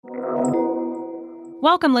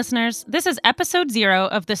Welcome, listeners. This is episode 0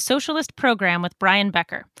 of the Socialist Program with Brian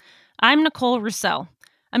Becker. I'm Nicole Roussel.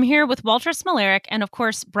 I'm here with Walter Smolarek and, of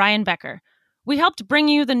course, Brian Becker. We helped bring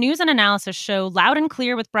you the news and analysis show Loud and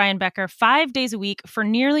Clear with Brian Becker 5 days a week for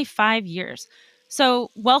nearly 5 years. So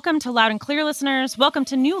welcome to Loud and Clear listeners. Welcome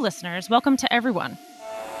to new listeners. Welcome to everyone.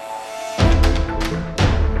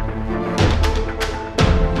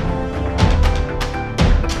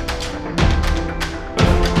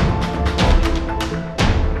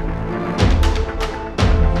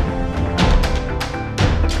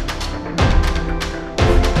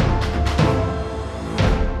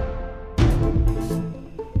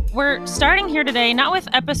 We're starting here today, not with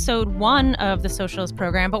episode 1 of the Socialist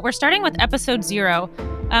Program, but we're starting with episode 0.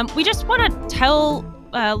 We just want to tell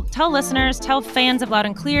listeners, tell fans of Loud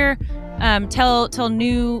and Clear, tell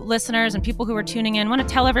new listeners and people who are tuning in, want to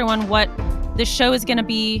tell everyone what this show is going to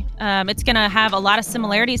be. It's going to have a lot of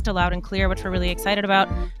similarities to Loud and Clear, which we're really excited about.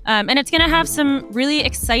 And it's going to have some really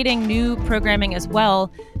exciting new programming as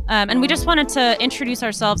well. And we just wanted to introduce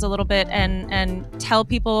ourselves a little bit and tell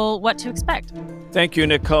people what to expect. Thank you,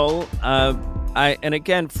 Nicole. And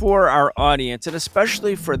again, for our audience, and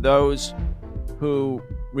especially for those who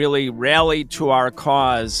really rallied to our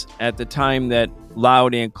cause at the time that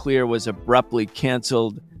Loud and Clear was abruptly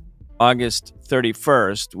canceled August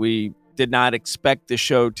 31st, we did not expect the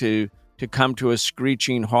show to come to a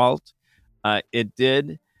screeching halt. It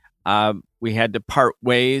did. We had to part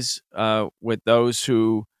ways with those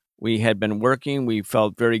who we had been working. We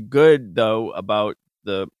felt very good, though, about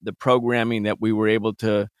the programming that we were able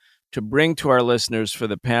to bring to our listeners for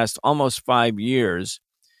the past almost 5 years.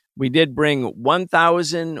 We did bring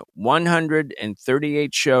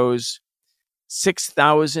 1,138 shows,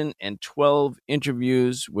 6,012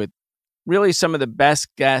 interviews with really some of the best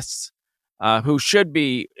guests who should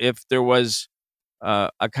be, if there was a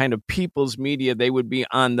kind of people's media, they would be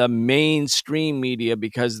on the mainstream media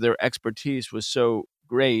because their expertise was so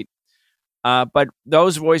great. But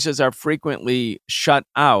those voices are frequently shut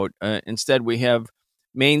out. Instead, we have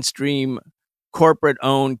mainstream,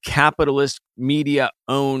 corporate-owned, capitalist,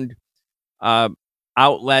 media-owned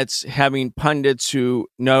outlets having pundits who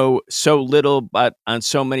know so little but on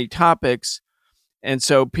so many topics. And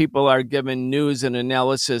so people are given news and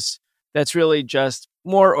analysis that's really just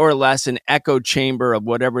more or less an echo chamber of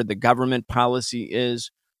whatever the government policy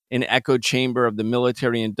is, an echo chamber of the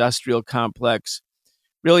military-industrial complex,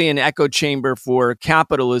 really an echo chamber for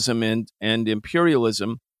capitalism and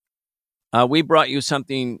imperialism. We brought you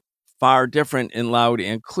something far different in Loud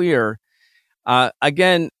and Clear.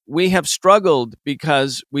 Again, we have struggled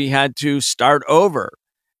because we had to start over.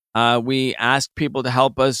 We asked people to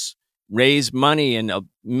help us raise money, and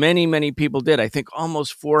many, many people did. I think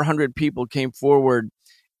almost 400 people came forward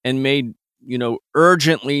and made,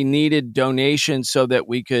 urgently needed donations so that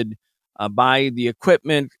we could buy the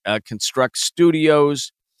equipment, construct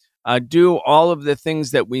studios, do all of the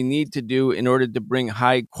things that we need to do in order to bring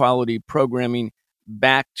high quality programming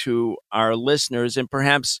back to our listeners and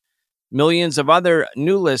perhaps millions of other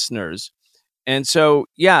new listeners. And so,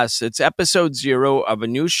 yes, it's episode 0 of a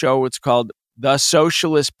new show. It's called The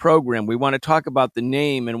Socialist Program. We want to talk about the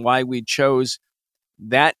name and why we chose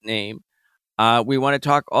that name. We want to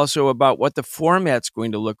talk also about what the format's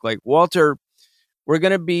going to look like. Walter, we're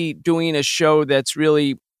going to be doing a show that's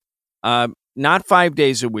really not 5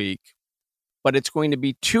 days a week, but it's going to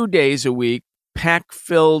be 2 days a week,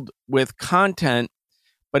 pack-filled with content,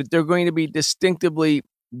 but they're going to be distinctively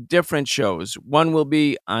different shows. One will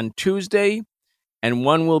be on Tuesday, and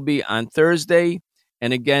one will be on Thursday.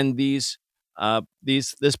 And again, this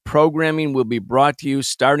programming will be brought to you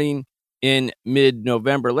starting in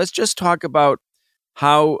mid-November. Let's just talk about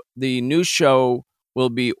how the new show will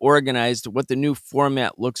be organized, what the new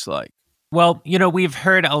format looks like. Well, we've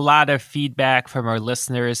heard a lot of feedback from our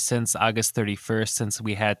listeners since August 31st, since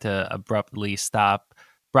we had to abruptly stop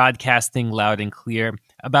broadcasting Loud and Clear,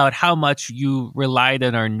 about how much you relied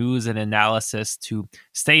on our news and analysis to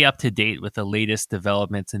stay up to date with the latest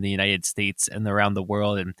developments in the United States and around the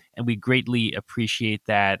world. And we greatly appreciate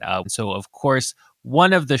that. So, of course,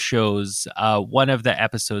 one of the shows, one of the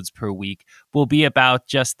episodes per week will be about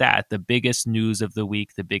just that, the biggest news of the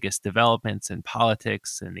week, the biggest developments in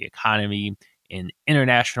politics and the economy, in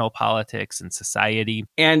international politics and society.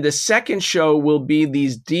 And the second show will be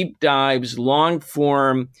these deep dives, long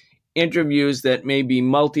form interviews that may be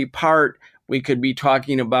multi-part. We could be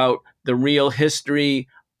talking about the real history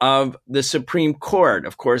of the Supreme Court.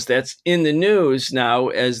 Of course, that's in the news now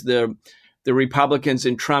as the Republicans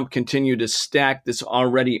and Trump continue to stack this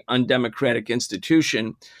already undemocratic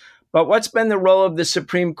institution. But what's been the role of the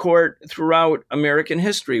Supreme Court throughout American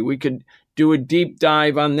history? We could do a deep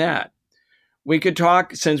dive on that. We could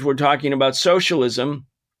talk, since we're talking about socialism,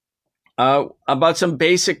 about some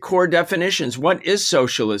basic core definitions. What is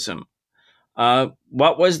socialism?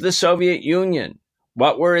 What was the Soviet Union?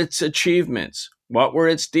 What were its achievements? What were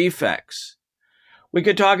its defects? We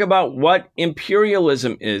could talk about what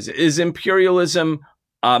imperialism is. Is imperialism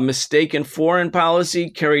a mistaken foreign policy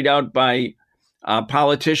carried out by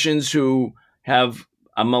politicians who have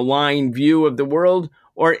a malign view of the world?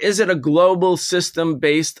 Or is it a global system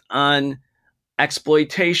based on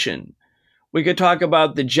exploitation? We could talk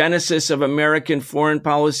about the genesis of American foreign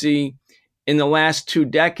policy in the last 2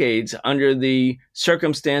 decades under the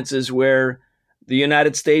circumstances where the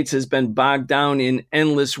United States has been bogged down in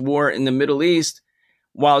endless war in the Middle East,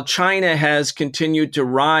 while China has continued to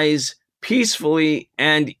rise peacefully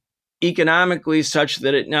and economically such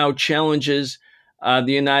that it now challenges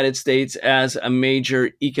the United States as a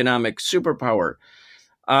major economic superpower.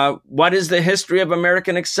 What is the history of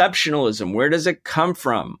American exceptionalism? Where does it come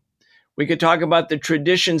from? We could talk about the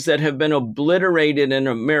traditions that have been obliterated in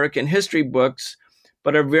American history books,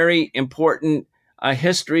 but are very important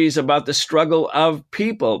histories about the struggle of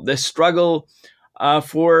people, the struggle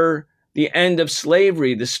for the end of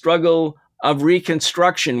slavery, the struggle of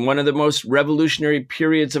Reconstruction, one of the most revolutionary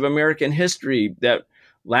periods of American history that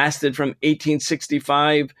lasted from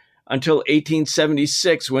 1865 until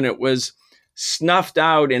 1876, when it was snuffed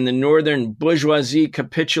out and the northern bourgeoisie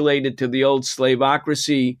capitulated to the old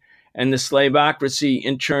slavocracy, and the slavocracy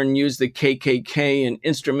in turn used the KKK and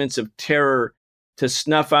instruments of terror to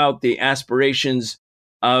snuff out the aspirations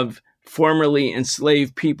of formerly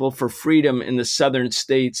enslaved people for freedom in the southern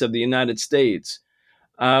states of the United States.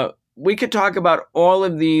 We could talk about all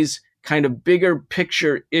of these kind of bigger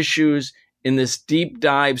picture issues in this deep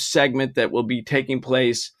dive segment that will be taking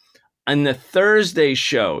place on the Thursday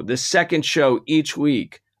show, the second show each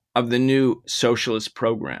week of the new Socialist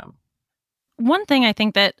Program. One thing I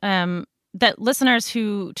think that that listeners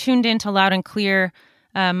who tuned into Loud and Clear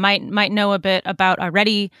might know a bit about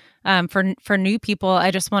already. For new people, I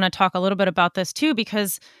just want to talk a little bit about this too,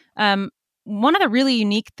 because one of the really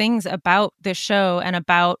unique things about this show and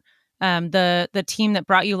about the team that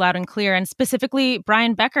brought you Loud and Clear, and specifically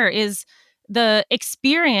Brian Becker, is the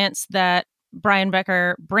experience that Brian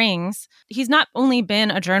Becker brings. He's not only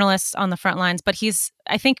been a journalist on the front lines, but he's,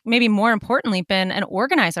 I think, maybe more importantly, been an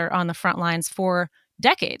organizer on the front lines for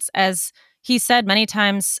decades. As he said many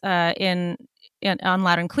times on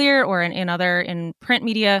Loud and Clear or in print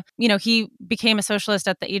media, he became a socialist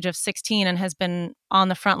at the age of 16 and has been on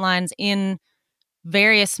the front lines in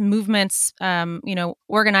various movements,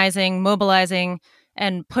 organizing, mobilizing,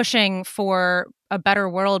 and pushing for a better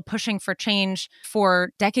world, pushing for change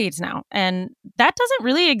for decades now. And that doesn't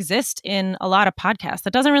really exist in a lot of podcasts.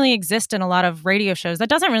 That doesn't really exist in a lot of radio shows. That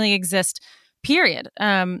doesn't really exist, period.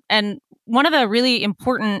 And one of the really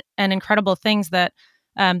important and incredible things that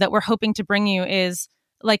we're hoping to bring you is,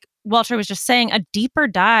 like Walter was just saying, a deeper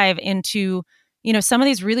dive into, some of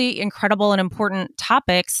these really incredible and important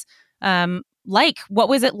topics. Like, what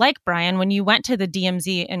was it like, Brian, when you went to the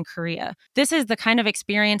DMZ in Korea? This is the kind of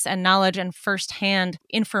experience and knowledge and firsthand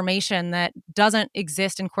information that doesn't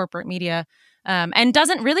exist in corporate media and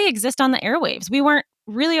doesn't really exist on the airwaves. We weren't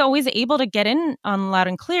really always able to get in on Loud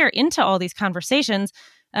and Clear into all these conversations.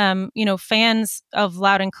 Fans of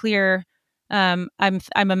Loud and Clear, I'm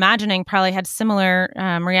imagining, probably had similar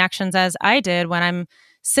reactions as I did when I'm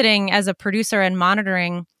sitting as a producer and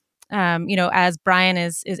monitoring. As Brian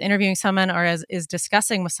is interviewing someone or is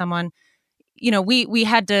discussing with someone, we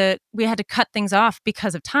had to cut things off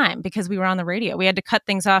because of time, because we were on the radio. We had to cut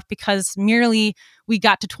things off because merely we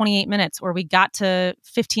got to 28 minutes or we got to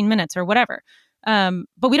 15 minutes or whatever.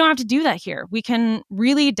 But we don't have to do that here. We can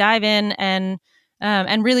really dive in and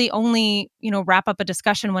really only, wrap up a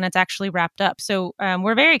discussion when it's actually wrapped up. So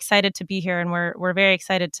we're very excited to be here, and we're very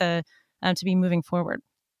excited to be moving forward.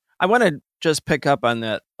 I want to just pick up on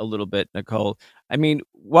that a little bit, Nicole. I mean,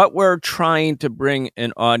 what we're trying to bring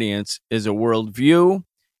an audience is a worldview,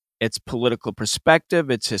 it's political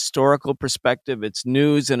perspective, it's historical perspective, it's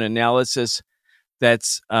news and analysis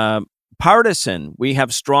that's partisan. We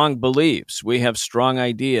have strong beliefs, we have strong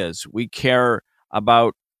ideas, we care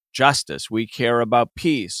about justice, we care about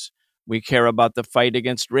peace, we care about the fight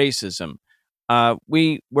against racism.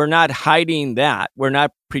 We're not hiding that. We're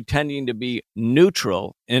not pretending to be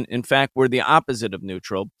neutral. In fact, we're the opposite of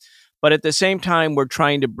neutral. But at the same time, we're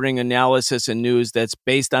trying to bring analysis and news that's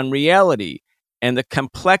based on reality and the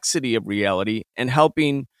complexity of reality, and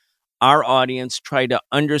helping our audience try to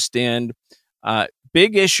understand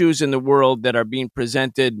big issues in the world that are being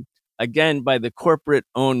presented again, by the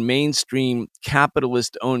corporate-owned, mainstream,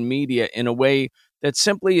 capitalist-owned media in a way that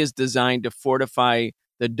simply is designed to fortify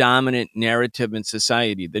the dominant narrative in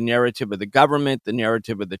society, the narrative of the government, the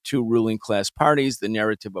narrative of the two ruling class parties, the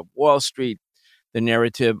narrative of Wall Street, the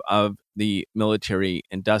narrative of the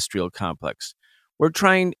military-industrial complex. We're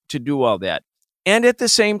trying to do all that. And at the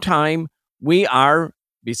same time, we are,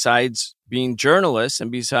 besides being journalists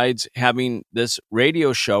and besides having this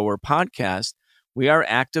radio show or podcast, we are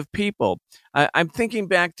active people. I'm thinking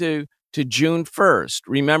back to June 1st.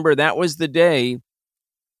 Remember, that was the day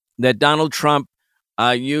that Donald Trump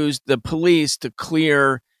used the police to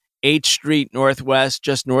clear 8th Street Northwest,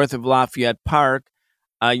 just north of Lafayette Park,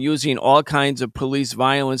 using all kinds of police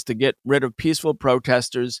violence to get rid of peaceful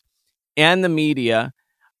protesters and the media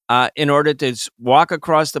in order to walk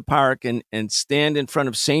across the park and stand in front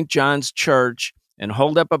of St. John's Church and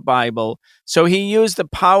hold up a Bible. So he used the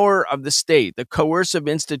power of the state, the coercive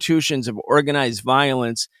institutions of organized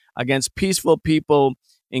violence against peaceful people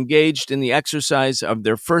engaged in the exercise of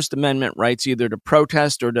their First Amendment rights, either to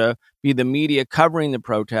protest or to be the media covering the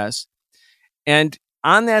protests. And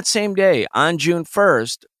on that same day, on June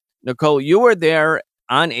 1st, Nicole, you were there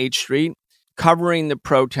on 8th Street covering the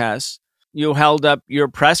protests. You held up your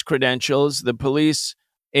press credentials. The police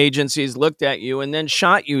agencies looked at you and then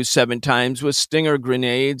shot you 7 times with stinger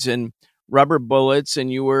grenades and rubber bullets, and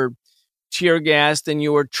you were tear gassed and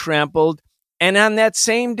you were trampled. And on that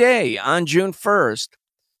same day, on June 1st,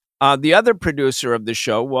 the other producer of the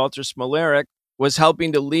show, Walter Smolarek, was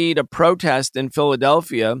helping to lead a protest in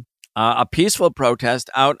Philadelphia, a peaceful protest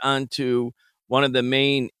out onto one of the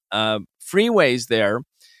main freeways there.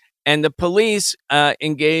 And the police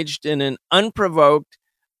engaged in an unprovoked,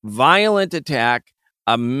 violent attack,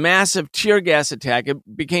 a massive tear gas attack. It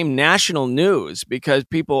became national news because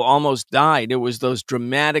people almost died. It was those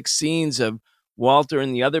dramatic scenes of Walter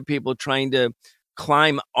and the other people trying to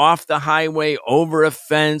climb off the highway, over a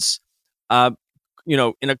fence, in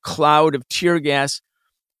a cloud of tear gas.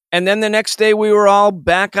 And then the next day, we were all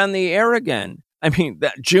back on the air again. I mean,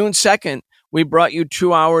 that June 2nd, we brought you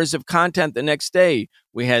 2 hours of content the next day.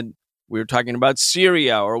 We were talking about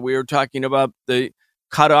Syria, or we were talking about the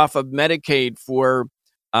cutoff of Medicaid for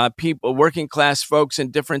people, working class folks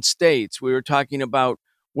in different states. We were talking about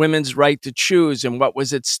women's right to choose and what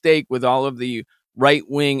was at stake with all of the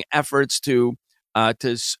right-wing efforts to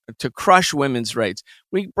crush women's rights.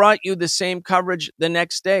 We brought you the same coverage the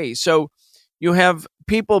next day. So you have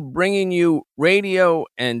people bringing you radio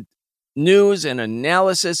and news and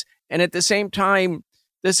analysis, and at the same time,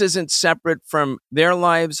 this isn't separate from their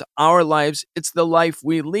lives, our lives. It's the life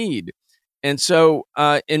we lead. And so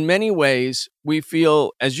in many ways, we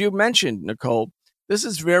feel, as you mentioned, Nicole, this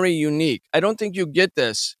is very unique. I don't think you get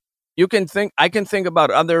this. I can think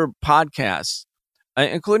about other podcasts,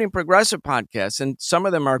 including progressive podcasts, and some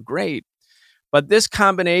of them are great. But this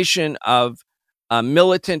combination of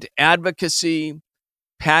militant advocacy,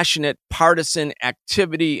 passionate partisan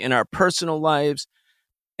activity in our personal lives,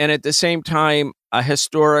 and at the same time, a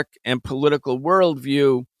historic and political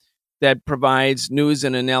worldview that provides news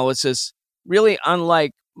and analysis really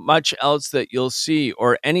unlike much else that you'll see,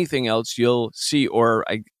 or anything else you'll see, or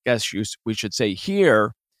I guess we should say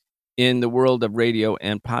hear, in the world of radio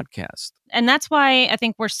and podcast. And that's why I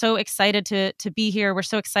think we're so excited to be here. We're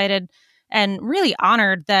so excited and really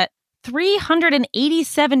honored that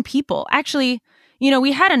 387 people actually,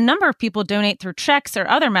 we had a number of people donate through checks or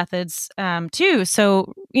other methods too.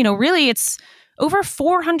 So, really it's over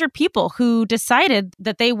 400 people who decided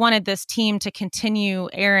that they wanted this team to continue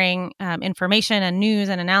airing information and news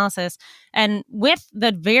and analysis. And with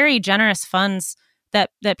the very generous funds that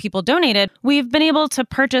people donated, we've been able to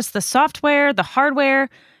purchase the software, the hardware,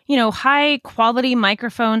 high quality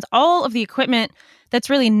microphones, all of the equipment that's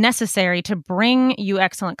really necessary to bring you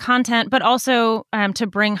excellent content, but also to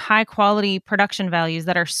bring high quality production values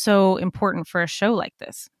that are so important for a show like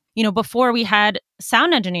this. Before we had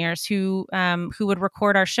sound engineers who would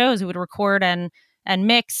record our shows, who would record and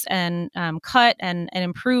mix and cut and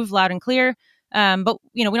improve loud and clear. But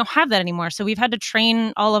we don't have that anymore. So we've had to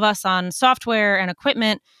train all of us on software and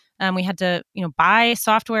equipment. We had to buy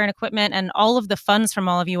software and equipment, and all of the funds from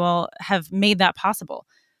all of you all have made that possible.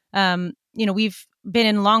 We've been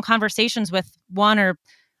in long conversations with one or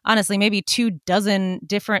honestly maybe 24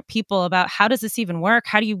 different people about how does this even work?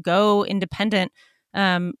 How do you go independent?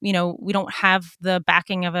 We don't have the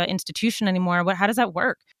backing of an institution anymore. How does that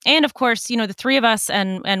work? And of course, the three of us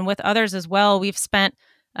and with others as well, we've spent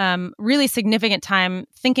really significant time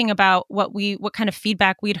thinking about what kind of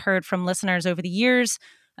feedback we'd heard from listeners over the years,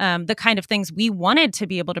 the kind of things we wanted to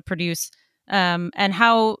be able to produce and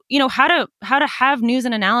how to have news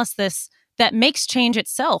and analysis that makes change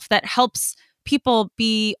itself, that helps people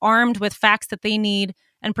be armed with facts that they need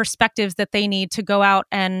and perspectives that they need to go out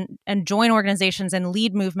and join organizations and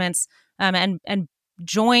lead movements, and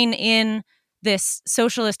join in this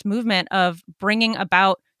socialist movement of bringing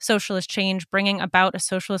about socialist change, bringing about a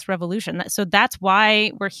socialist revolution. So that's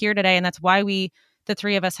why we're here today, and that's why the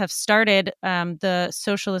three of us, have started the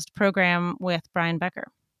Socialist Program with Brian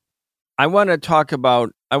Becker. I want to talk,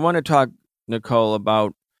 Nicole,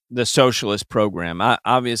 about the Socialist Program.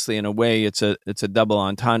 Obviously, in a way, it's a double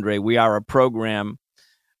entendre. We are a program.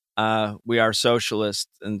 We are socialist,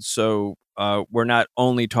 and so we're not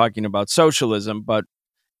only talking about socialism, but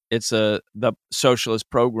it's the Socialist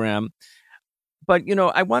Program. But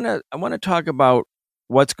I want to talk about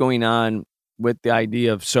what's going on with the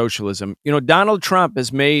idea of socialism. Donald Trump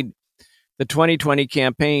has made the 2020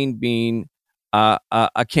 campaign being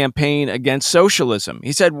a campaign against socialism.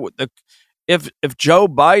 He said if Joe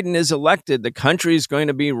Biden is elected, the country is going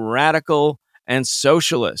to be radical and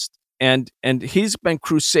socialist. And he's been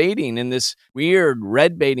crusading in this weird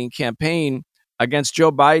red baiting campaign against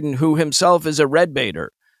Joe Biden, who himself is a red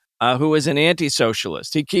baiter, who is an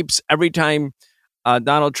anti-socialist. He keeps, every time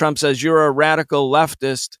Donald Trump says, "You're a radical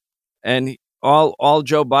leftist," and all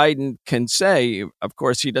Joe Biden can say, of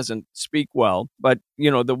course, he doesn't speak well, but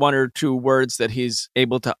the one or two words that he's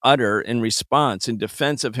able to utter in response, in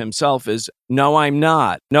defense of himself, is, "No, I'm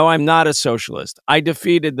not. No, I'm not a socialist. I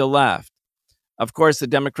defeated the left." Of course, the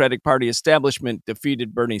Democratic Party establishment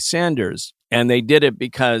defeated Bernie Sanders, and they did it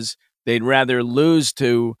because they'd rather lose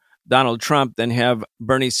to Donald Trump than have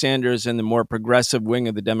Bernie Sanders and the more progressive wing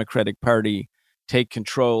of the Democratic Party take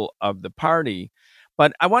control of the party.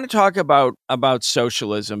 But I want to talk about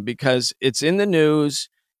socialism because it's in the news.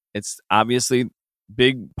 It's obviously a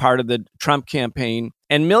big part of the Trump campaign.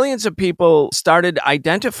 And millions of people started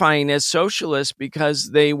identifying as socialists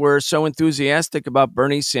because they were so enthusiastic about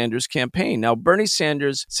Bernie Sanders' campaign. Now, Bernie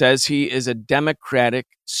Sanders says he is a democratic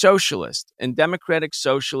socialist, and democratic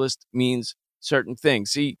socialist means certain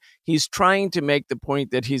things. He's trying to make the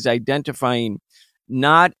point that he's identifying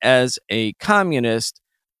not as a communist,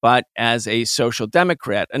 but as a social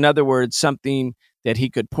democrat. In other words, something that he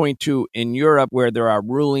could point to in Europe, where there are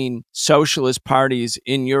ruling socialist parties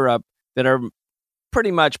in Europe that are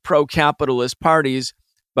pretty much pro-capitalist parties,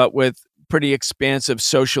 but with pretty expansive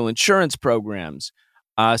social insurance programs,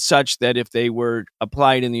 such that if they were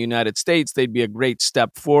applied in the United States, they'd be a great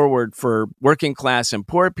step forward for working class and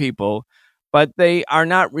poor people. But they are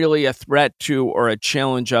not really a threat to or a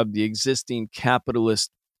challenge of the existing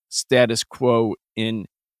capitalist status quo in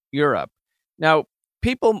Europe. Now,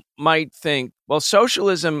 people might think, well,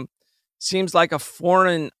 socialism seems like a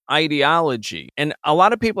foreign ideology. And a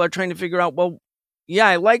lot of people are trying to figure out, well, yeah,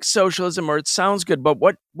 I like socialism, or it sounds good, but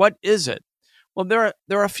what is it? Well, there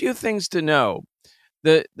are a few things to know.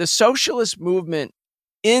 The socialist movement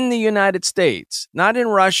in the United States, not in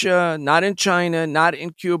Russia, not in China, not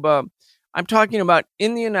in Cuba, I'm talking about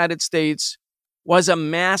in the United States, was a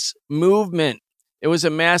mass movement. It was a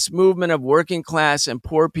mass movement of working class and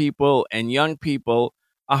poor people and young people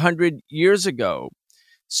 100 years ago.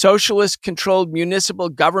 Socialists controlled municipal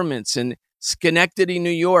governments in Schenectady, New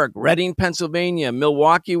York, Reading, Pennsylvania,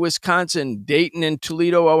 Milwaukee, Wisconsin, Dayton and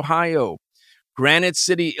Toledo, Ohio, Granite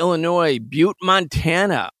City, Illinois, Butte,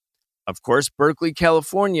 Montana, of course, Berkeley,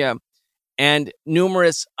 California, and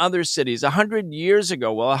numerous other cities. 100 years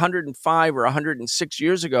ago, 105 or 106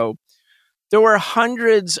 years ago, there were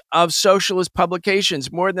hundreds of socialist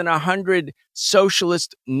publications, more than 100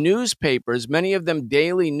 socialist newspapers, many of them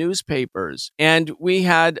daily newspapers. And we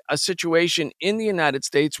had a situation in the United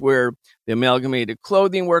States where the Amalgamated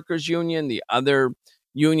Clothing Workers Union, the other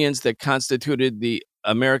unions that constituted the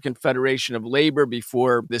American Federation of Labor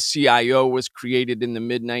before the CIO was created in the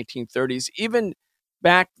mid-1930s, even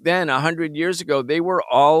back then, 100 years ago, they were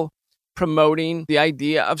all promoting the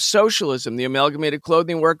idea of socialism. The Amalgamated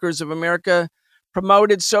Clothing Workers of America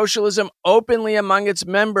promoted socialism openly among its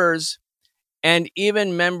members, and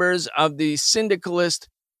even members of the Syndicalist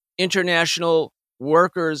International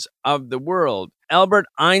Workers of the World. Albert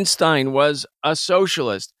Einstein was a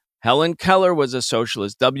socialist. Helen Keller was a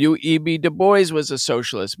socialist. W.E.B. Du Bois was a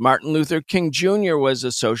socialist. Martin Luther King Jr. was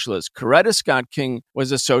a socialist. Coretta Scott King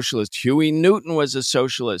was a socialist. Huey Newton was a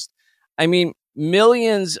socialist. I mean,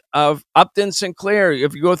 millions of Upton Sinclair,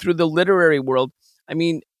 if you go through the literary world, I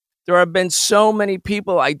mean, there have been so many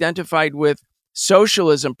people identified with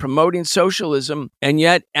socialism, promoting socialism. And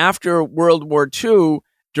yet, after World War II,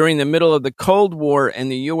 during the middle of the Cold War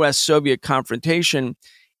and the U.S.-Soviet confrontation,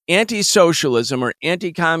 anti-socialism or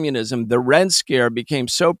anti-communism, the Red Scare, became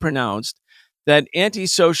so pronounced that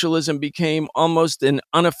anti-socialism became almost an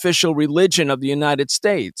unofficial religion of the United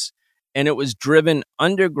States, and it was driven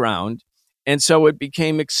underground. And so it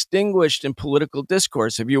became extinguished in political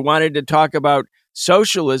discourse. If you wanted to talk about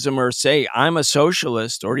socialism or say, I'm a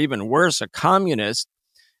socialist, or even worse, a communist,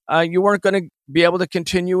 you weren't going to be able to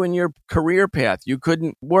continue in your career path. You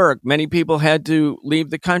couldn't work. Many people had to leave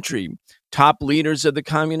the country. Top leaders of the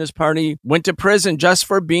Communist Party went to prison just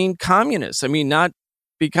for being communists. I mean, not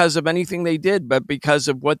because of anything they did, but because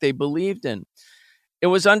of what they believed in. It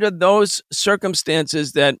was under those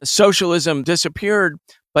circumstances that socialism disappeared.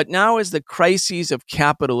 But now, as the crises of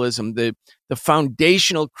capitalism, the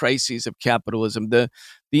foundational crises of capitalism, the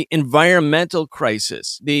environmental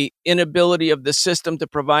crisis, the inability of the system to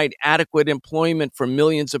provide adequate employment for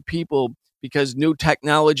millions of people because new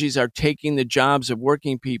technologies are taking the jobs of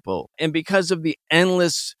working people, and because of the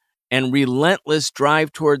endless and relentless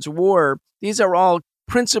drive towards war, these are all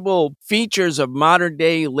principal features of modern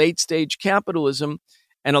day late stage capitalism.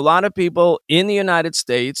 And a lot of people in the United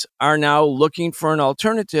States are now looking for an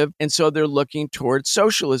alternative. And so they're looking towards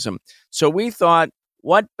socialism. So we thought,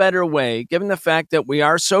 what better way, given the fact that we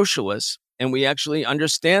are socialists and we actually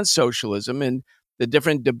understand socialism and the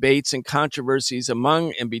different debates and controversies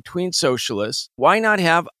among and between socialists, why not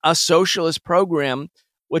have a socialist program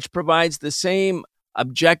which provides the same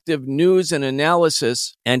objective news and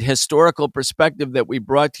analysis and historical perspective that we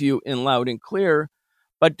brought to you in Loud and Clear,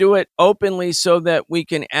 but do it openly so that we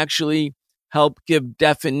can actually help give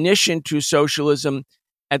definition to socialism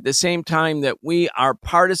at the same time that we are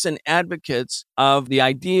partisan advocates of the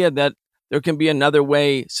idea that there can be another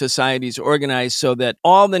way society is organized so that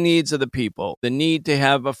all the needs of the people, the need to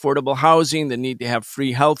have affordable housing, the need to have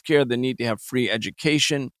free healthcare, the need to have free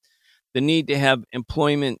education, the need to have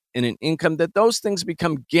employment and an income, that those things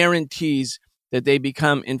become guarantees that they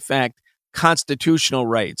become, in fact, constitutional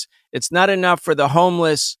rights. It's not enough for the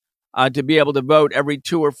homeless to be able to vote every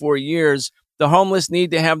 2 or 4 years. The homeless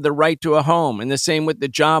need to have the right to a home, and the same with the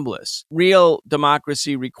jobless. Real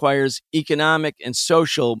democracy requires economic and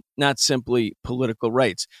social, not simply political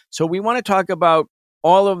rights. So we want to talk about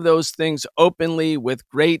all of those things openly with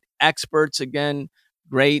great experts again,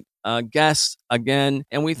 great guests again.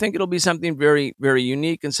 And we think it'll be something very, very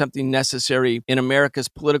unique and something necessary in America's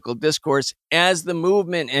political discourse as the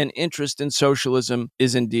movement and interest in socialism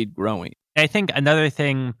is indeed growing. I think another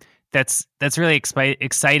thing that's really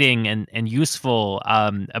exciting and useful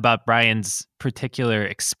about Brian's particular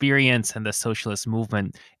experience in the socialist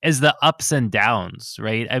movement is the ups and downs,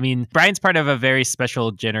 right? I mean, Brian's part of a very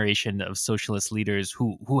special generation of socialist leaders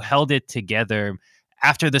who held it together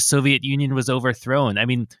after the Soviet Union was overthrown. I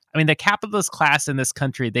mean, the capitalist class in this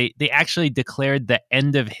country, they actually declared the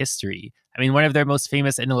end of history. I mean, one of their most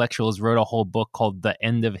famous intellectuals wrote a whole book called The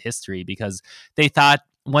End of History because they thought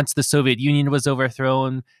once the Soviet Union was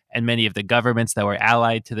overthrown and many of the governments that were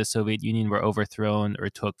allied to the Soviet Union were overthrown or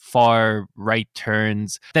took far right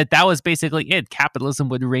turns, that was basically it. Capitalism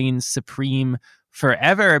would reign supreme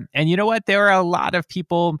forever. And you know what? There are a lot of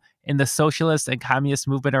people in the socialist and communist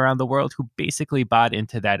movement around the world who basically bought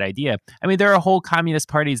into that idea. I mean, there are whole communist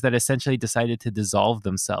parties that essentially decided to dissolve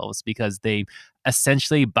themselves because they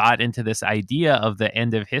essentially bought into this idea of the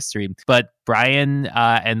end of history. But Brian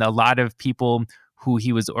and a lot of people who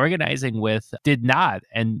he was organizing with did not,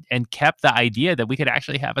 and kept the idea that we could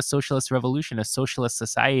actually have a socialist revolution, a socialist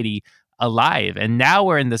society alive. And now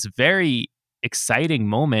we're in this very exciting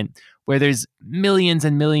moment where there's millions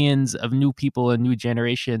and millions of new people, a new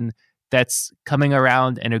generation that's coming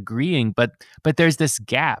around and agreeing. But there's this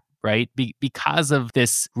gap, right? Because of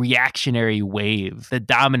this reactionary wave, the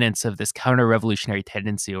dominance of this counter-revolutionary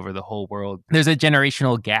tendency over the whole world, there's a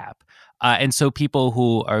generational gap. And so people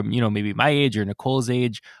who are, maybe my age or Nicole's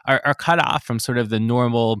age are cut off from sort of the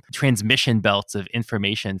normal transmission belts of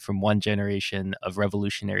information from one generation of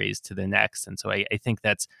revolutionaries to the next. And so I think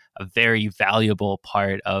that's a very valuable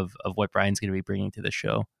part of what Brian's going to be bringing to the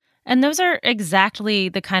show. And those are exactly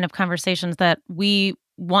the kind of conversations that we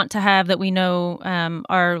want to have, that we know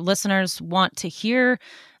our listeners want to hear,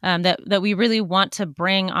 that we really want to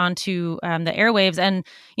bring onto the airwaves. And,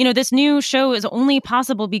 this new show is only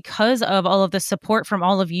possible because of all of the support from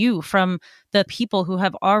all of you, from the people who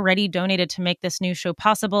have already donated to make this new show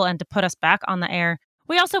possible and to put us back on the air.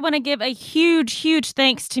 We also want to give a huge, huge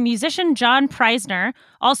thanks to musician John Preisner,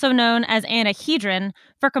 also known as Anahedron,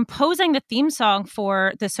 for composing the theme song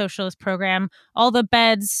for the Socialist Program. All the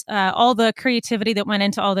beds, all the creativity that went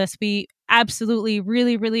into all this, we absolutely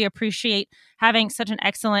really, really appreciate having such an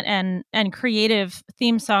excellent and creative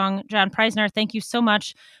theme song. John Preisner, thank you so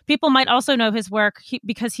much. People might also know his work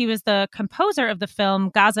because he was the composer of the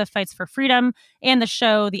film Gaza Fights for Freedom and the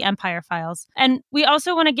show The Empire Files. And we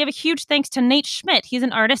also want to give a huge thanks to Nate Schmidt. He's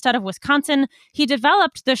an artist out of Wisconsin. He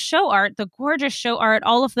developed the show art, the gorgeous show art,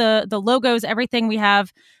 all of the logos, everything we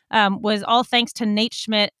have was all thanks to Nate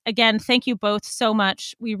Schmidt. Again, thank you both so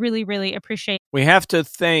much. We really, really appreciate it. We have to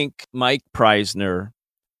thank Mike Preisner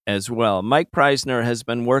as well. Mike Preisner has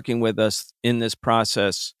been working with us in this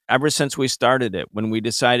process ever since we started it, when we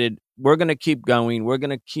decided we're going to keep going. We're going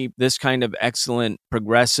to keep this kind of excellent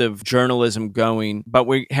progressive journalism going, but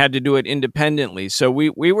we had to do it independently. So we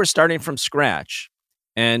were starting from scratch,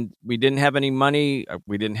 and we didn't have any money.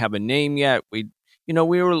 We didn't have a name yet. We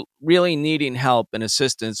were really needing help and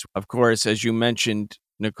assistance. Of course, as you mentioned,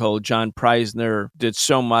 Nicole, John Preisner did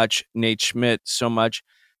so much, Nate Schmidt so much.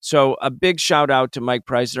 So a big shout out to Mike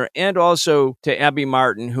Preisner and also to Abby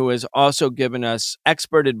Martin, who has also given us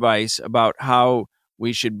expert advice about how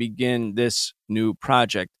we should begin this new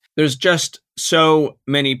project. There's just so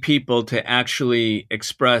many people to actually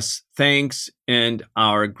express thanks and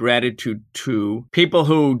our gratitude to. People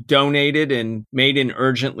who donated and made an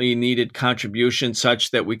urgently needed contribution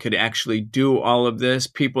such that we could actually do all of this.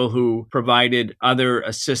 People who provided other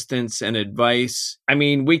assistance and advice. I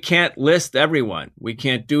mean, we can't list everyone. We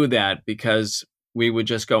can't do that because we would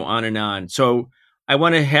just go on and on. So I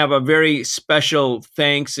want to have a very special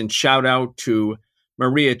thanks and shout out to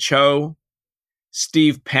Maria Cho,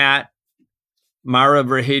 Steve Patt, Mara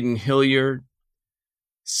Verheyden Hilliard,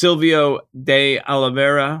 Silvio de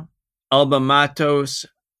Oliveira, Alba Matos,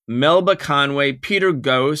 Melba Conway, Peter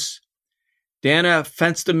Gose, Dana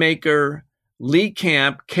Fenstermaker, Lee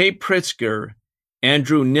Camp, Kay Pritzker,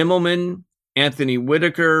 Andrew Nimmelman, Anthony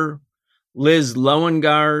Whitaker, Liz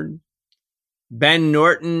Loengard, Ben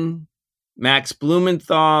Norton, Max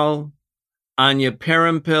Blumenthal, Anya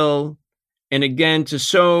Parampil, and again, to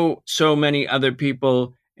so many other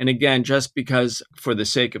people. And again, just because for the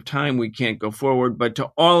sake of time, we can't go forward, but to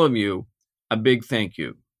all of you, a big thank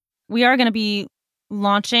you. We are going to be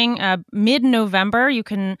launching mid-November. You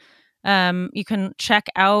can check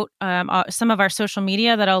out some of our social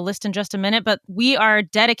media that I'll list in just a minute, but we are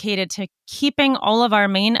dedicated to keeping all of our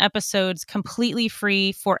main episodes completely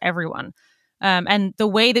free for everyone. And the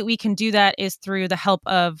way that we can do that is through the help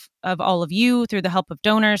of all of you, through the help of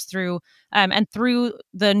donors, through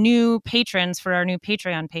the new patrons for our new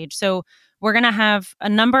Patreon page. So we're going to have a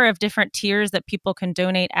number of different tiers that people can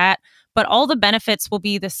donate at, but all the benefits will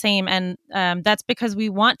be the same. And that's because we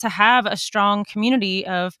want to have a strong community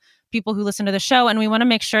of people who listen to the show, and we want to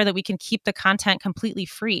make sure that we can keep the content completely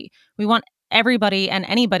free. We want everybody and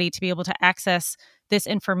anybody to be able to access this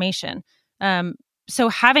information. So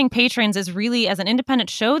having patrons is really, as an independent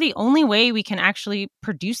show, the only way we can actually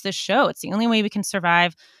produce this show. It's the only way we can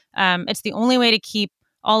survive. It's the only way to keep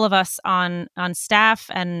all of us on staff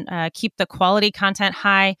and keep the quality content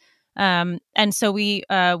high. And so we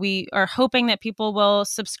are hoping that people will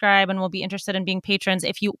subscribe and will be interested in being patrons.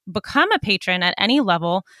 If you become a patron at any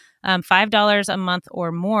level, $5 a month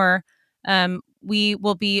or more, we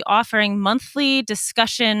will be offering monthly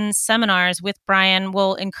discussion seminars with Brian.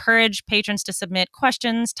 We'll encourage patrons to submit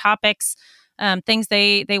questions, topics, things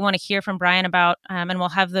they want to hear from Brian about, and we'll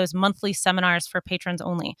have those monthly seminars for patrons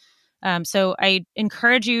only. So I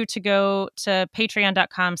encourage you to go to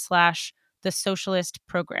patreon.com/the Socialist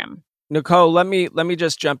Program. Nicole, let me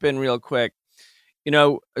just jump in real quick.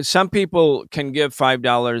 Some people can give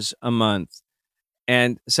 $5 a month,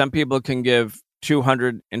 and some people can give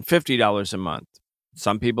 $250 a month.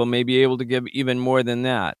 Some people may be able to give even more than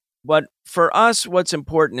that. But for us, what's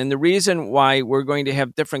important, and the reason why we're going to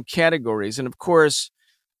have different categories, and of course,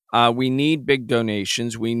 we need big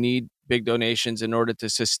donations. We need big donations in order to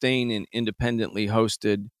sustain an independently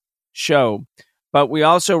hosted show. But we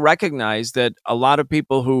also recognize that a lot of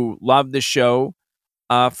people who love the show,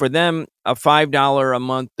 for them, a $5 a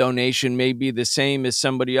month donation may be the same as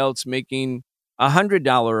somebody else making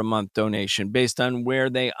 $100 a month donation based on where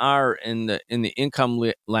they are in the income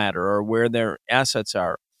ladder or where their assets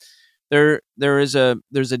are. There's a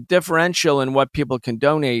differential in what people can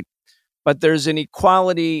donate, but there's an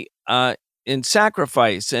equality in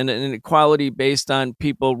sacrifice and an equality based on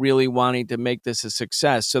people really wanting to make this a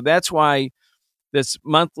success. So that's why this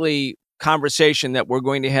monthly conversation that we're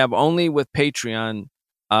going to have only with Patreon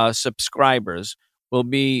subscribers will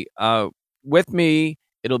be with me.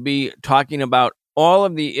 It'll be talking about all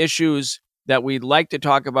of the issues that we'd like to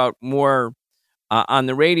talk about more on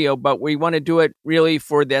the radio, but we want to do it really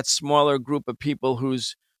for that smaller group of people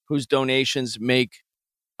whose donations make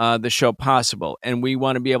the show possible. And we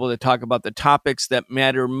want to be able to talk about the topics that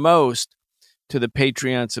matter most to the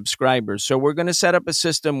Patreon subscribers. So we're going to set up a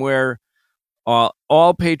system where all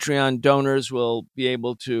Patreon donors will be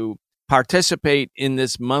able to participate in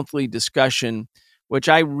this monthly discussion, which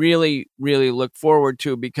I really, really look forward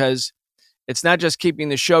to, because it's not just keeping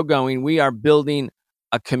the show going. We are building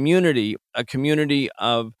a community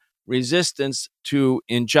of resistance to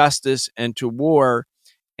injustice and to war.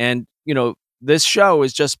 And, this show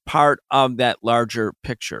is just part of that larger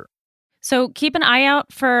picture. So keep an eye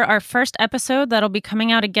out for our first episode that'll be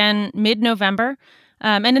coming out again mid-November.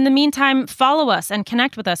 And in the meantime, follow us and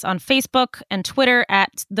connect with us on Facebook and Twitter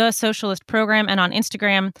at The Socialist Program, and on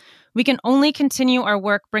Instagram. We can only continue our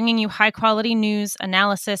work bringing you high-quality news,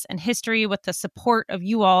 analysis, and history with the support of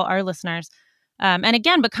you all, our listeners. And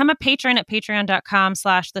again, become a patron at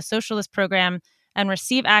patreon.com/The Socialist Program and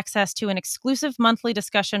receive access to an exclusive monthly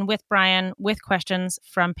discussion with Brian with questions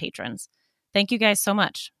from patrons. Thank you guys so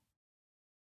much.